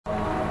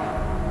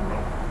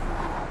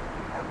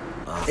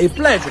A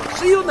pleasure.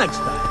 See you next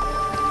time.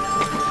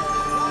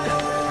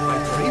 Am I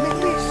dreaming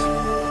this?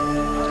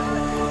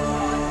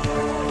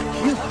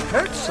 You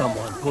hurt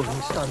someone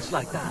pulling stunts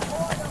like that.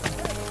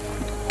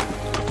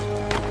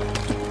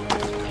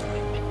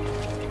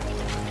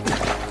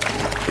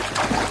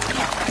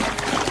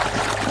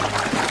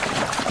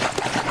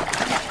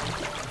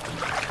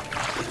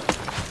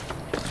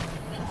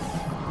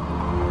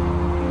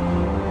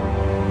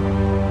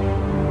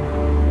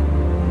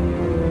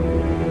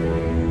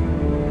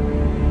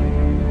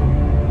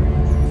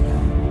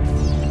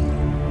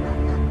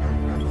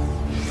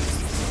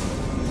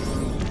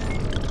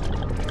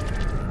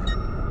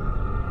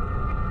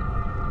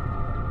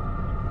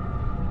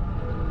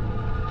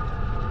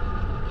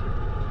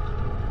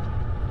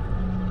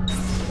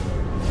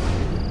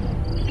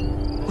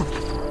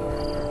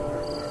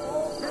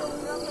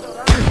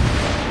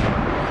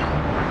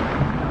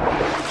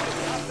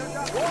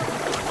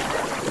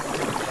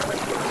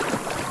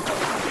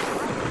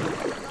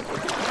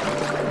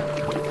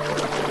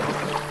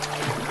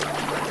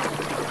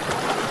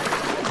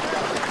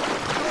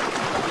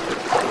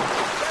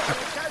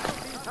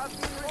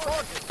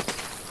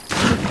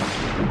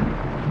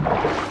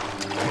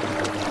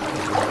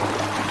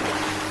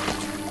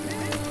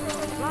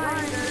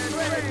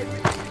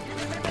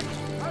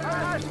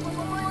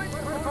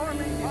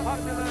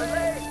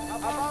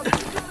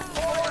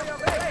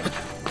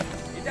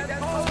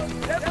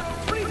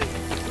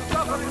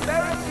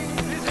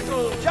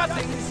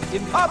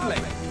 In public.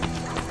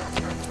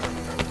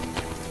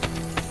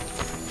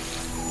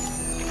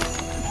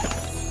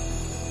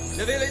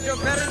 The village of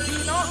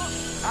Ferentino,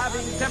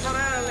 having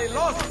temporarily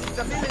lost its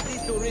ability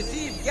to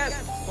receive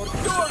guests for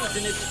cures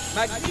in its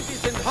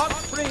magnificent hot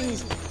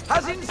springs,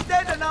 has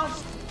instead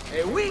announced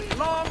a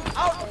week-long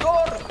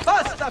outdoor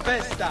pasta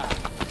festa.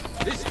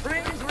 The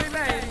springs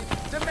remain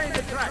the main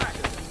attraction.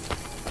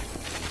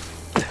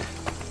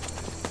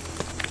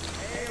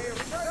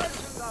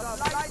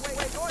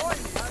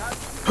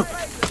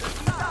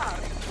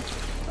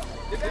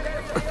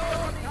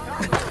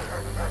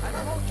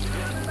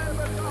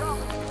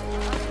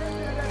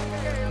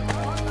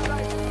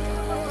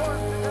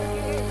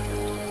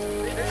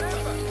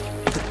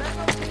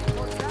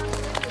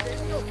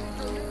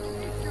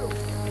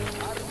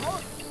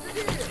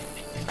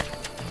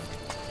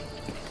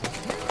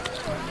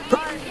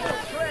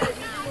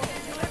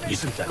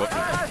 Isn't that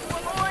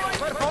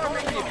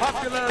Performing the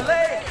popular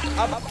lay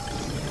of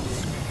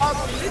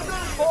the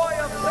little boy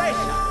of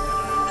Brescia.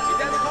 It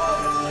has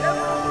caused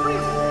several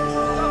priests to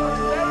suffer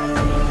very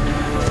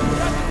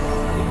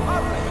in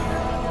public.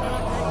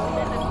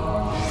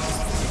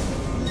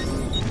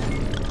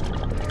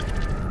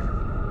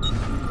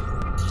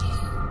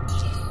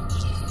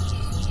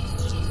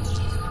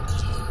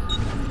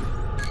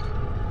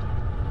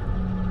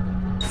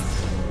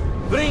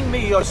 Bring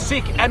me your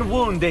sick and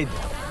wounded.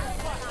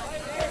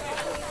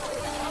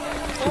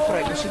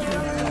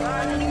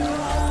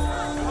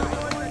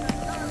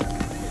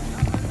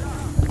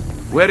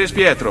 Where is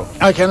Pietro?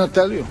 I cannot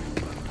tell you.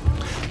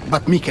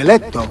 But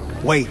Micheletto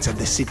waits at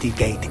the city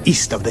gate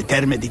east of the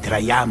Terme di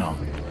Traiano.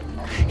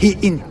 He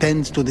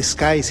intends to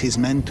disguise his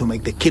men to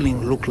make the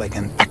killing look like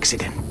an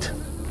accident.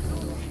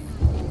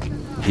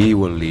 He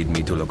will lead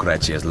me to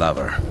Lucrezia's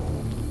lover.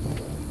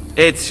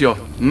 Ezio,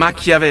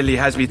 Machiavelli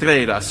has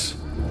betrayed us.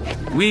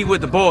 We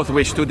would both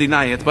wish to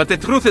deny it, but the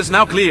truth is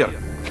now clear.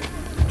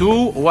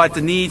 Do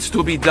what needs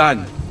to be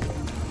done.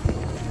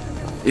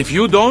 If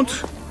you don't,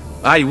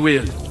 I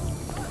will.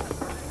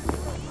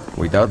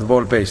 Without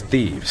Volpe's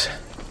thieves,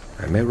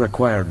 I may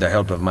require the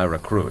help of my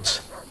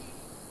recruits.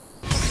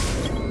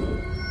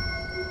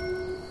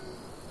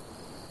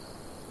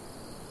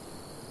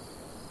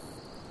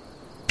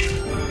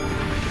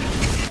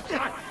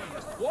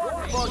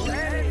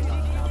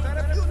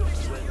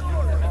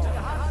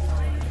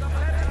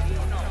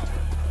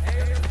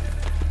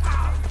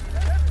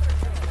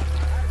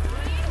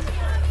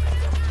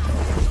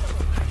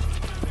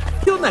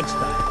 Till next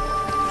time.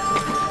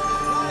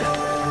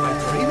 Am I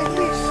dreaming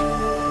this?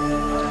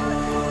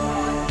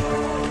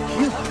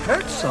 You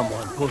hurt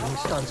someone pulling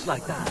stunts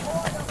like that.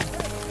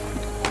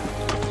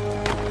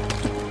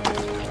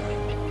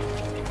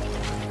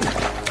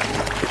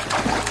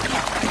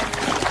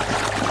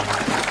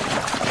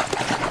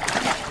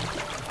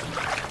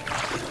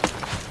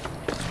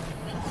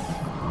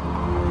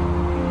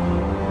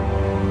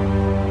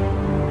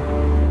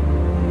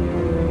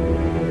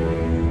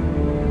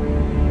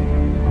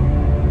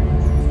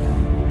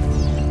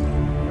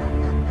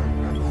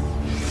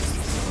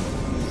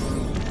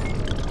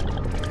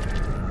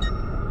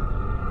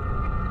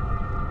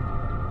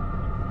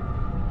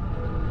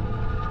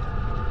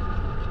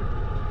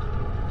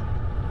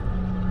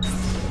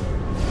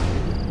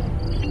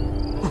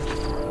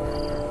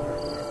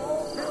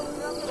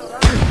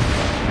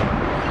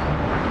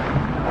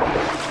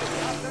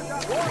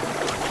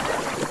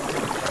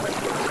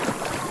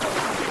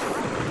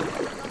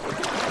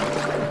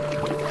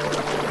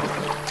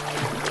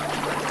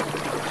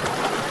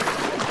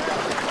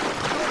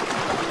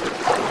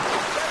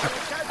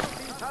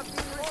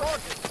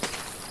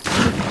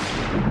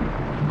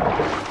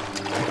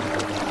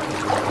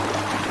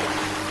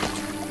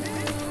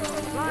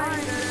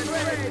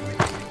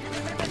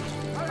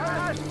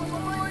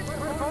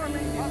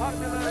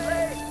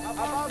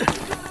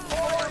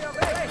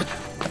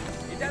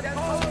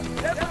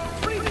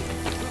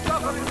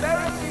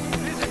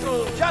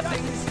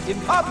 in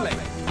public.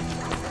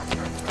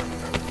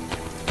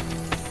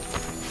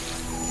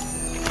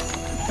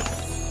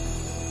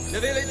 The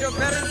village of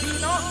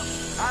Ferentino,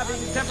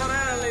 having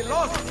temporarily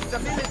lost its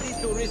ability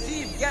to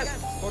receive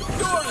guests for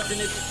cures in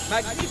its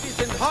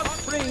magnificent hot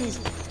springs,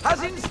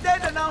 has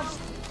instead announced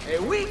a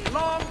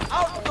week-long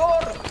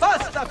outdoor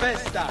pasta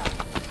festa.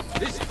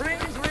 The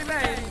springs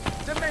remain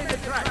the main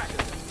attraction.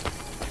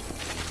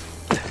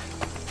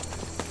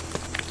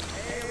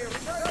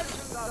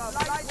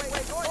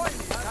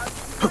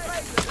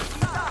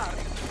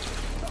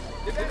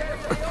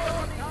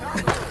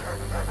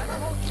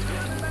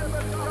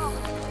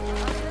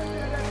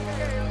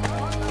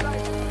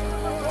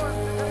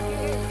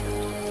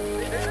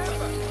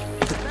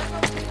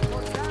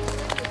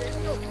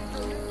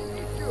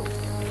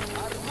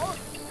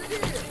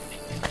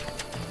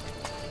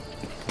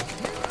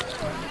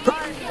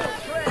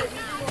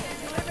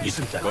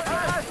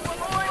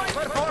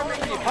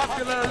 Performing the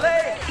popular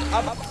lay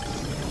of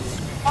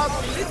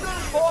Little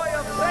Boy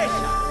of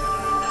Brescia.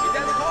 It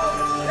has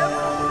caused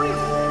several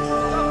priests to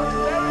suffer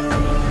very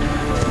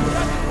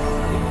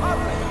in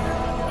public.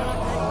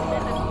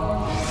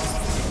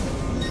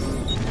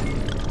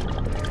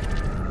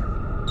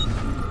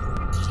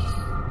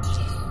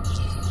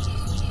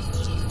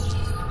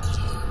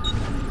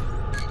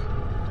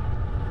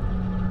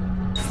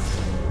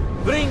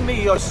 Bring me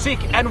your sick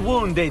and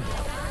wounded.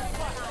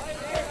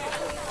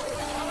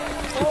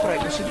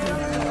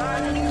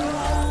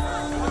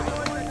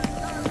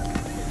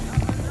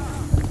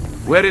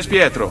 Where is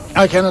Pietro?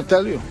 I cannot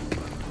tell you.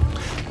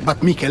 But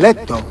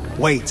Micheletto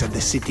waits at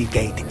the city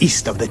gate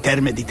east of the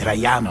Terme di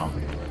Traiano.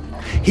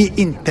 He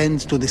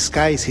intends to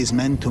disguise his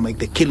men to make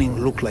the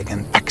killing look like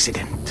an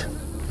accident.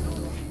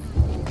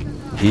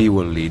 He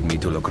will lead me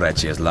to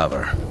Lucrezia's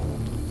lover.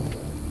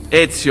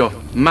 Ezio,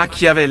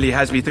 Machiavelli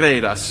has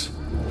betrayed us.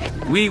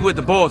 We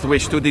would both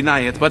wish to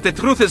deny it, but the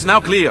truth is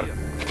now clear.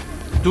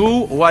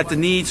 Do what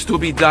needs to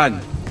be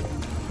done.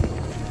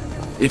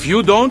 If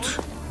you don't,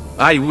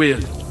 I will.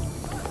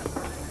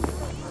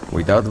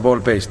 Without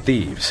Volpe's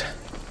thieves,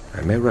 I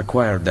may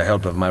require the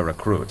help of my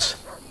recruits.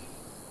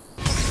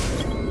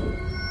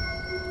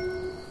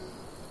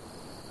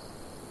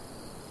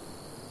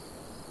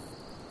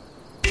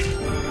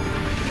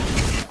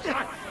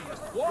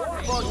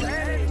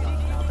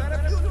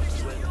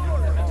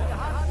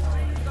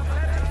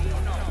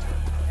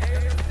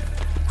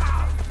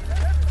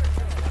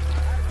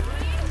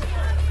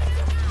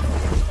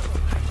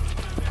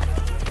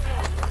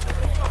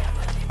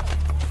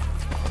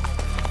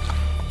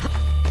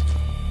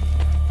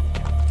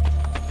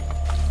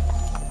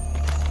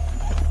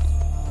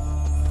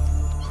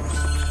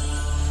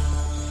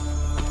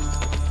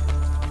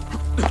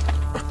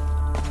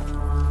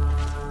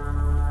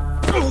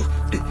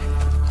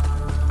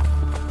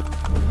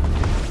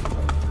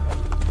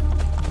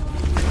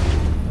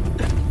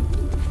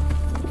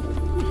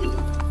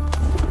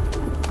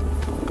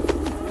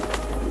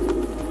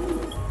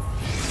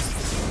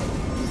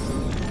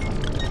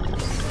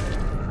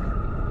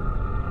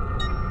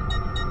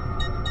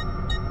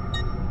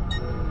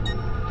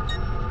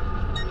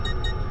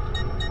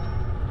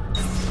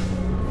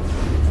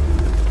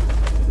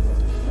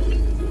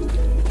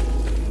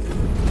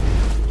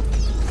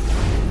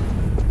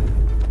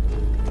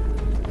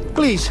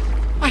 Please,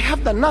 I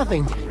have done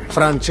nothing.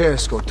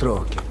 Francesco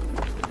Trocchi.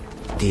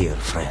 Dear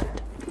friend,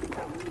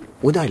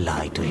 would I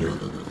lie to you?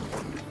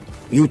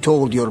 You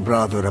told your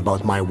brother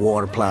about my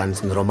war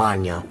plans in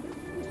Romagna,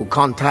 who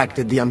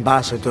contacted the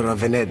ambassador of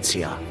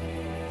Venezia.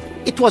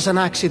 It was an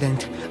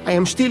accident. I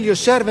am still your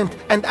servant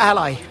and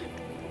ally.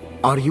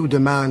 Are you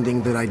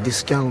demanding that I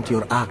discount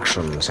your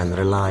actions and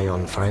rely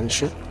on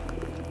friendship?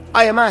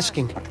 I am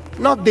asking,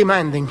 not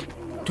demanding.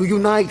 To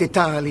unite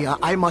Italia,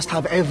 I must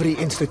have every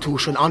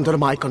institution under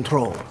my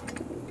control.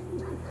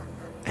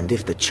 And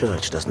if the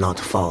church does not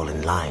fall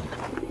in line,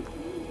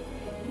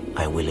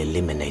 I will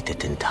eliminate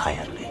it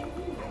entirely.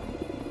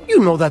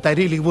 You know that I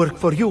really work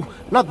for you,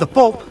 not the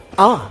Pope.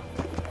 Ah,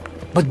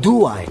 but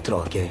do I,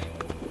 Trocchi?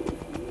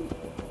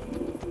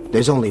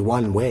 There's only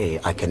one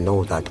way I can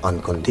know that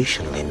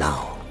unconditionally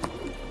now.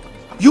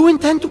 You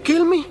intend to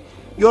kill me?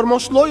 Your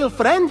most loyal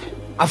friend?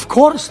 Of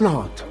course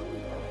not.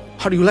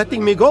 Are you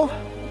letting me go?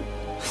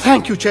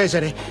 Thank you,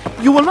 Cesare.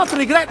 You will not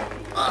regret...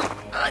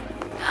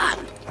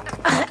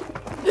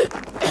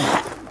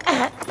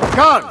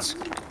 Guards!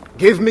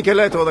 Give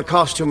Micheletto the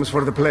costumes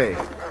for the play.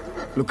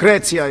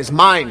 Lucrezia is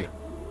mine.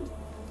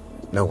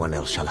 No one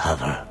else shall have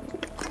her.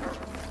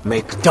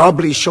 Make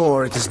doubly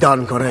sure it is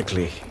done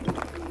correctly.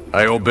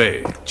 I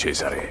obey,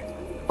 Cesare.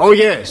 Oh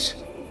yes.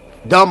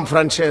 Dump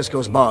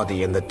Francesco's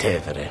body in the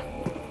Tevere.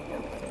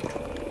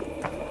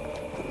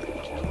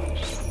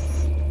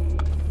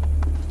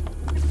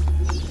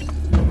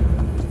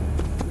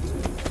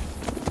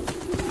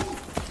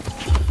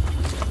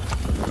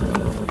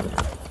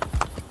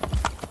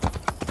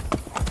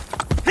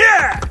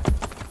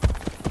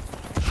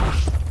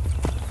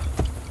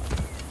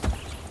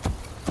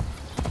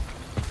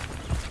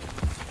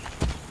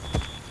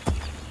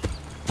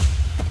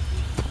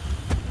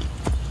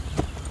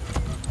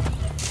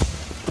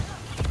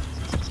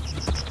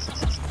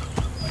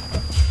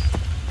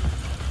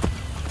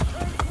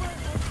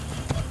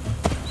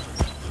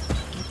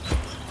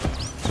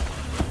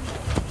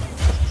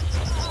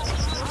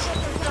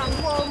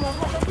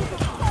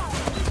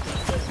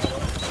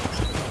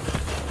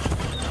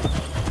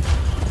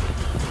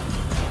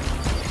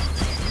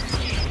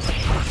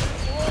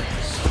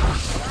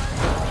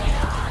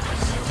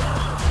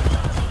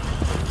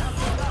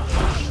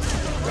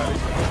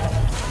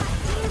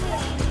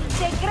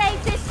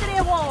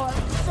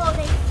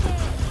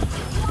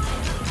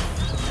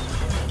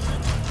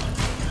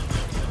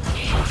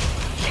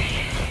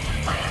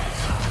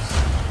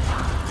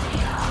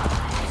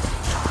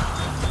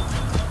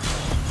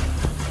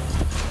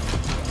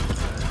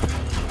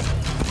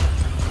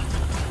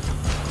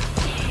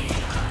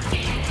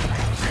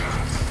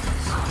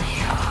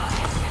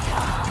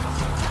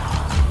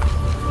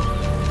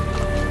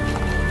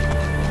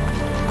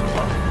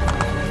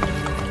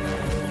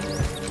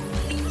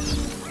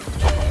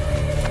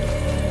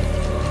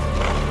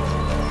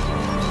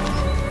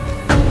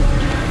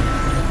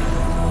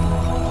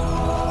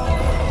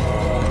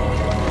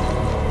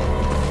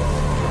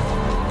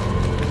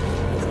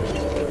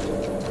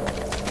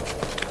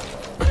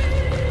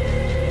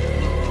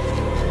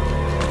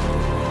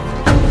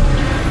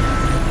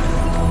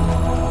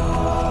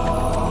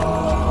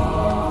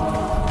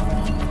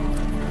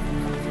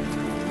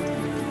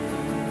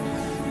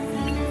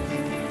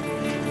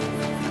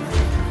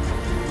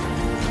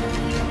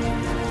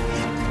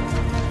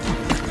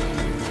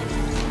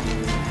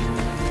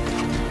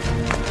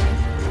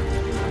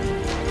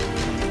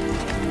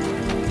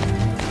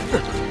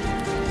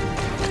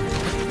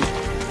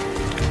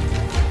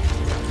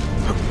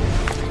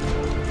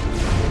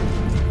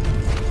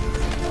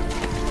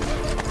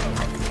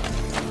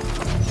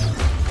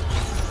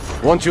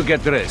 Once you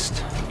get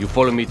dressed, you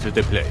follow me to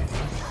the play.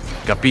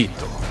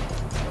 Capito?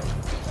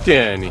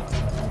 Tieni.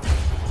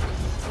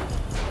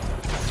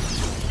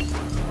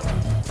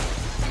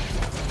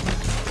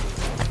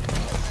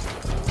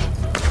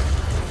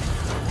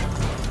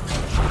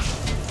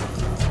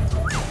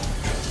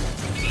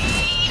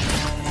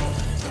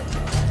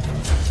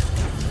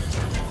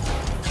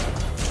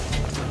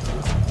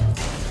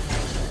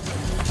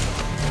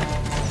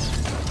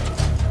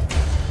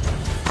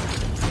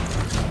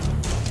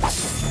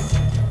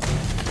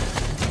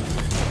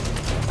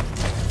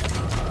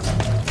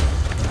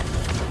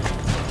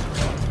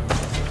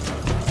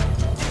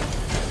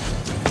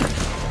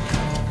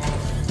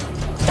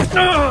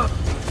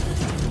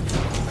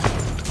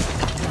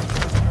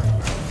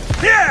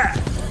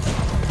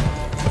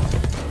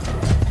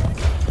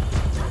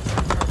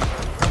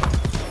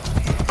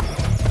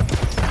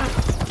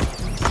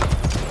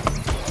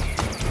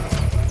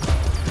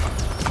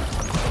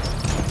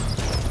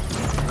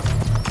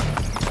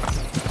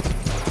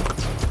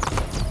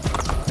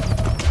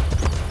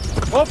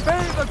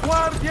 Obey the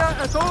Guardia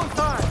at all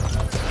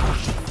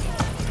times.